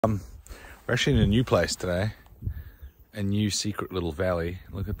We're actually in a new place today, a new secret little valley.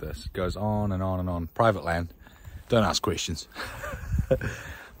 Look at this, it goes on and on and on. Private land, don't ask questions.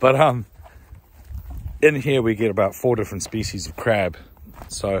 But in here we get about 4 different species of crab.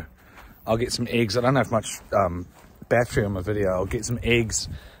 So I'll get some eggs. I don't have much battery on my video. I'll get some eggs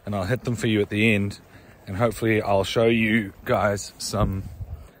and I'll hit them for you at the end, and hopefully I'll show you guys some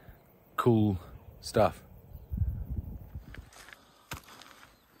cool stuff.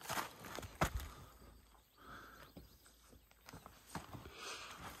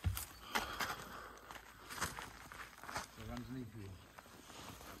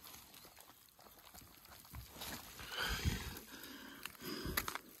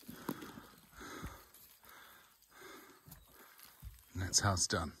 That's how it's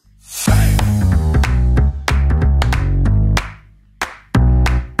done.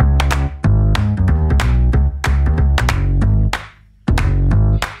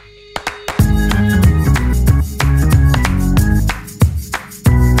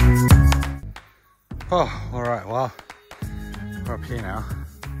 Oh, all right, well, we're up here now.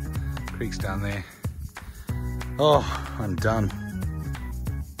 Creek's down there. Oh, I'm done.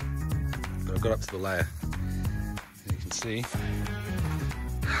 But I got up to the layer, as you can see.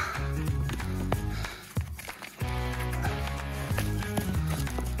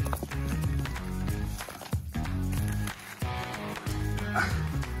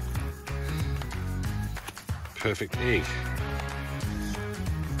 Perfect egg.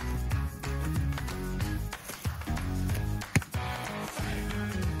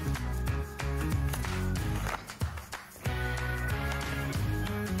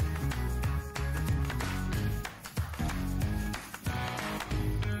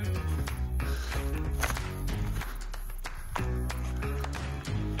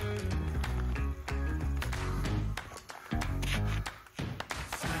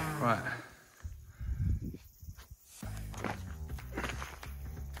 Right.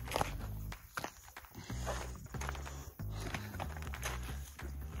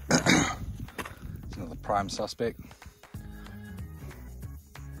 It's another prime suspect.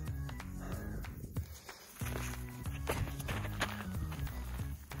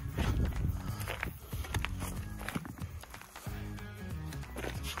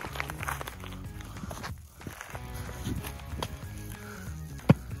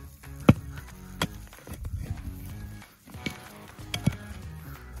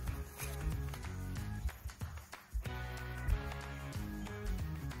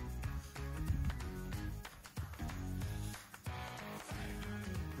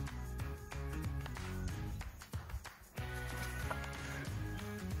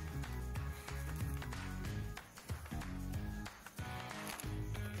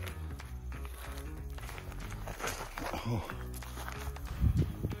 Oh.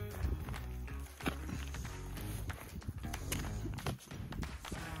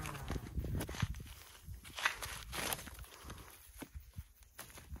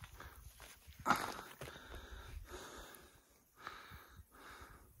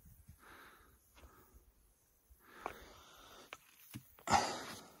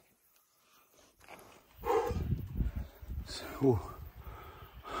 Ooh.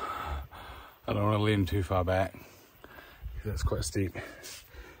 I don't want to lean too far back. That's quite steep.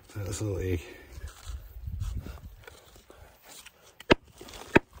 That's a little egg.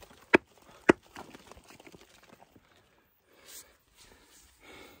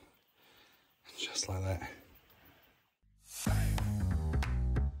 Just like that.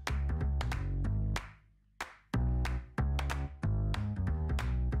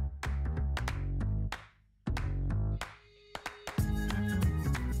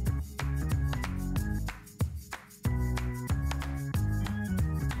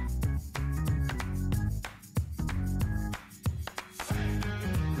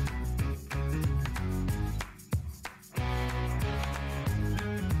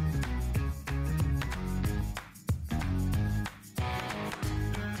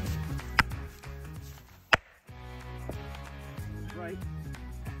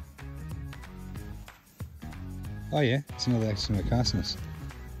 Oh yeah, it's another actinocarcinus.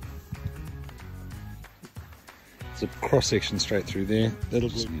 It's a cross section straight through there. That'll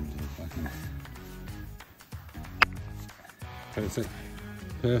just perfect.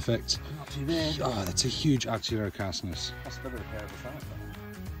 Perfect. Not too bad. Oh, that's a huge actinocarcinus. That's a bit of a carapace.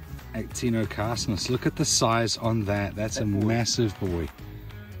 Actinocarcinus. Look at the size on that. That's a massive boy.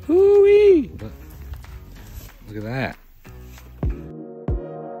 Hoo-wee! Look at that.